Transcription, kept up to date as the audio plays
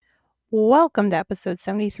Welcome to episode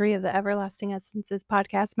 73 of the Everlasting Essences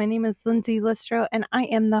podcast. My name is Lindsay Listro, and I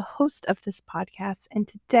am the host of this podcast. And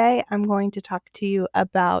today I'm going to talk to you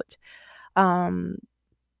about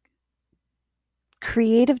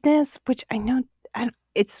creativeness, which I know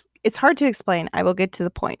it's hard to explain. I will get to the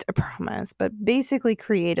point, I promise. But basically,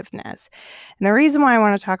 creativeness. And the reason why I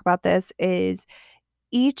want to talk about this is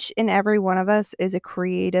each and every one of us is a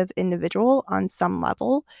creative individual on some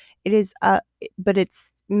level. It is but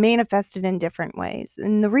it's manifested in different ways.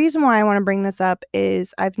 And the reason why I want to bring this up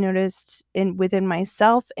is I've noticed within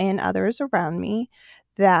myself and others around me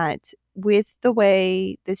that with the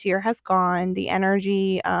way this year has gone, the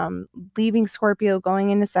energy leaving Scorpio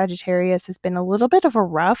going into Sagittarius has been a little bit of a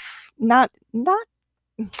rough, not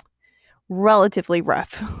relatively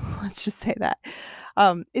rough. Let's just say that.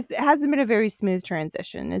 It hasn't been a very smooth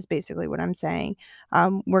transition, is basically what I'm saying.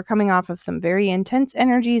 We're coming off of some very intense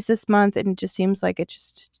energies this month, and it just seems like it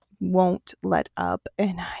just won't let up.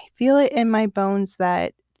 And I feel it in my bones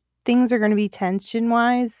that things are going to be tension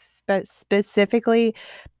wise, but specifically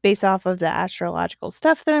based off of the astrological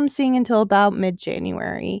stuff that I'm seeing until about mid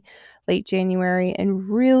January, late January, and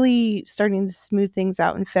really starting to smooth things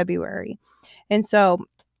out in February. And so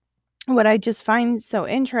what I just find so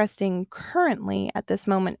interesting currently at this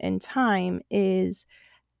moment in time is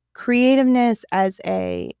creativeness as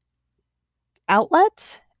a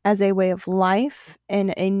outlet, as a way of life,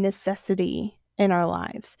 and a necessity in our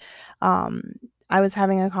lives. Um, I was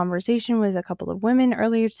having a conversation with a couple of women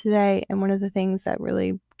earlier today, and one of the things that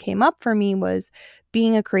really came up for me was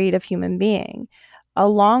being a creative human being.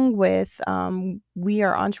 Along with, we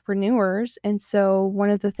are entrepreneurs. And so, one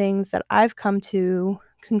of the things that I've come to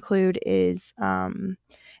conclude is, and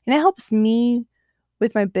it helps me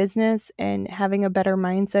with my business and having a better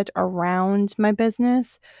mindset around my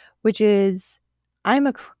business, which is I'm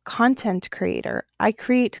a content creator. I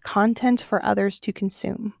create content for others to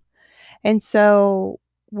consume. And so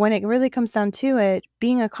when it really comes down to it,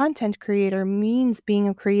 being a content creator means being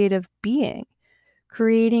a creative being,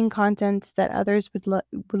 creating content that others would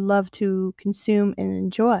love to consume and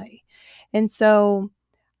enjoy. And so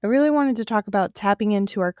I really wanted to talk about tapping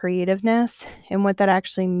into our creativeness and what that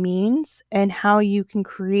actually means and how you can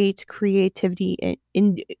create creativity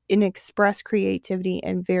in express creativity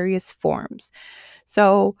in various forms.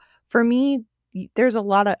 So for me, there's a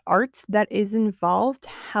lot of art that is involved.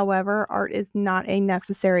 However, art is not a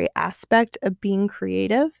necessary aspect of being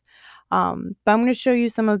creative. But I'm going to show you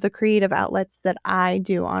some of the creative outlets that I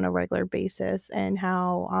do on a regular basis and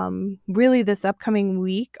how really this upcoming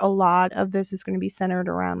week, a lot of this is going to be centered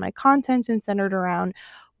around my content and centered around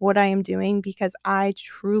what I am doing because I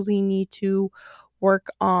truly need to work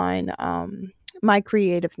on my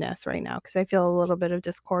creativeness right now because I feel a little bit of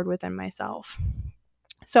discord within myself.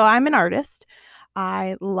 So I'm an artist.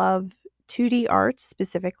 I love 2D art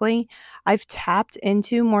specifically. I've tapped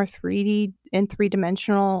into more 3D and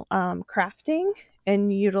three-dimensional crafting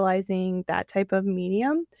and utilizing that type of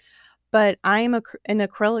medium. But I am an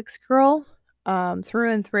acrylics girl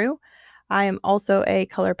through and through. I am also a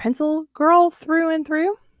color pencil girl through and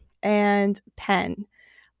through, and pen,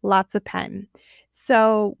 lots of pen.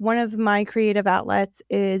 So one of my creative outlets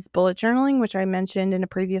is bullet journaling, which I mentioned in a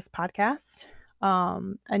previous podcast.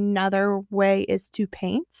 Another way is to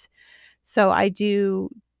paint. So I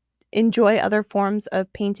do enjoy other forms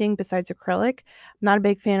of painting besides acrylic. I'm not a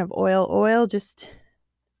big fan of oil. Oil just,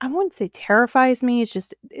 I wouldn't say terrifies me. It's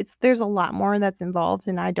just there's a lot more that's involved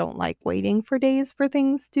and I don't like waiting for days for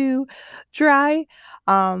things to dry.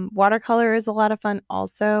 Watercolor is a lot of fun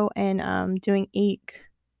also, and doing ink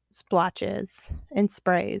splotches and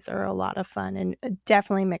sprays are a lot of fun, and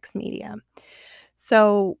definitely mixed media.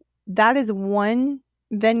 So that is one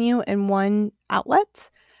venue and one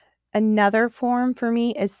outlet. Another form for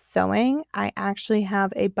me is sewing. I actually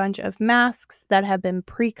have a bunch of masks that have been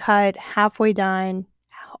pre-cut, halfway done,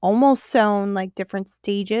 almost sewn, like different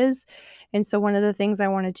stages. And so one of the things I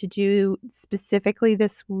wanted to do specifically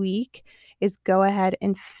this week is go ahead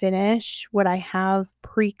and finish what I have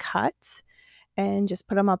pre-cut and just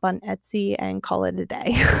put them up on Etsy and call it a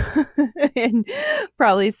day. And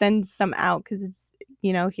probably send some out because it's,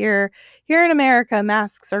 here in America,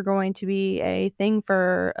 masks are going to be a thing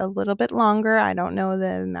for a little bit longer. I don't know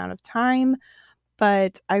the amount of time,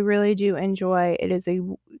 but I really do enjoy it. Is a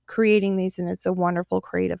creating these, and it's a wonderful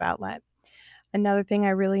creative outlet. Another thing I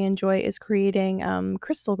really enjoy is creating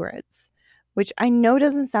crystal grids, which I know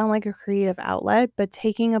doesn't sound like a creative outlet, but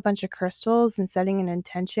taking a bunch of crystals and setting an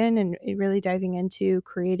intention and really diving into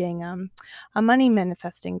creating a money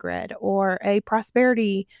manifesting grid or a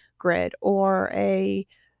prosperity grid or a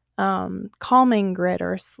calming grid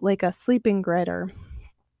or like a sleeping grid or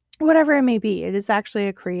whatever it may be. It is actually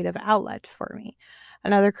a creative outlet for me.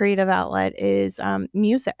 Another creative outlet is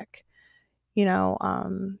music,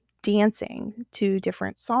 dancing to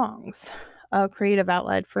different songs. A creative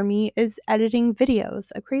outlet for me is editing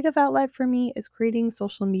videos. A creative outlet for me is creating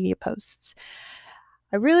social media posts.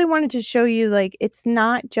 I really wanted to show you, like, it's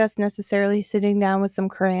not just necessarily sitting down with some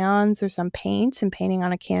crayons or some paint and painting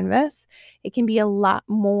on a canvas. It can be a lot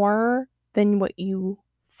more than what you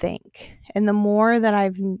think. And the more that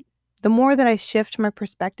I shift my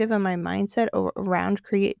perspective and my mindset around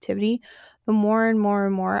creativity, the more and more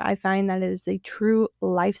and more I find that it is a true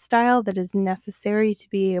lifestyle that is necessary to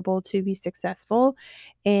be able to be successful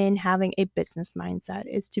in having a business mindset,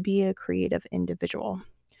 is to be a creative individual.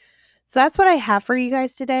 So that's what I have for you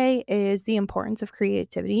guys today, is the importance of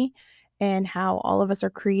creativity and how all of us are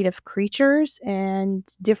creative creatures and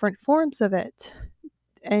different forms of it,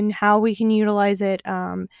 and how we can utilize it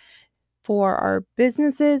for our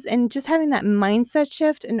businesses, and just having that mindset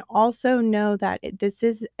shift, and also know that this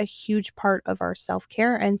is a huge part of our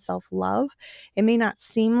self-care and self-love. It may not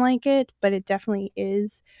seem like it, but it definitely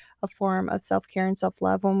is a form of self-care and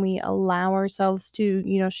self-love when we allow ourselves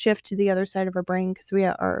to, shift to the other side of our brain, because we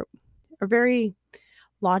are very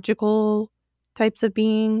logical types of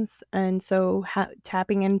beings. And so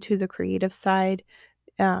tapping into the creative side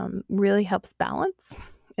really helps balance.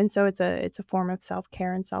 And so it's a form of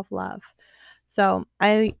self-care and self-love. So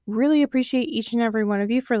I really appreciate each and every one of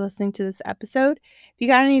you for listening to this episode. If you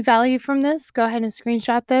got any value from this, go ahead and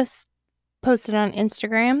screenshot this, post it on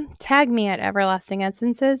Instagram, tag me at Everlasting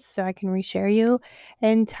Essences so I can reshare you,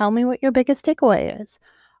 and tell me what your biggest takeaway is.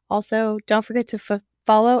 Also, don't forget to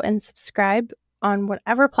follow and subscribe on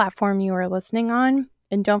whatever platform you are listening on.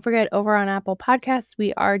 And don't forget, over on Apple Podcasts,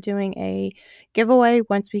 we are doing a giveaway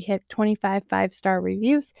once we hit 25 5-star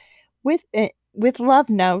reviews with love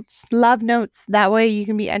notes. Love notes. That way you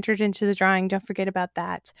can be entered into the drawing. Don't forget about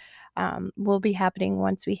that. Will be happening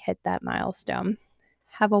once we hit that milestone.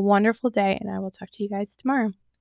 Have a wonderful day, and I will talk to you guys tomorrow.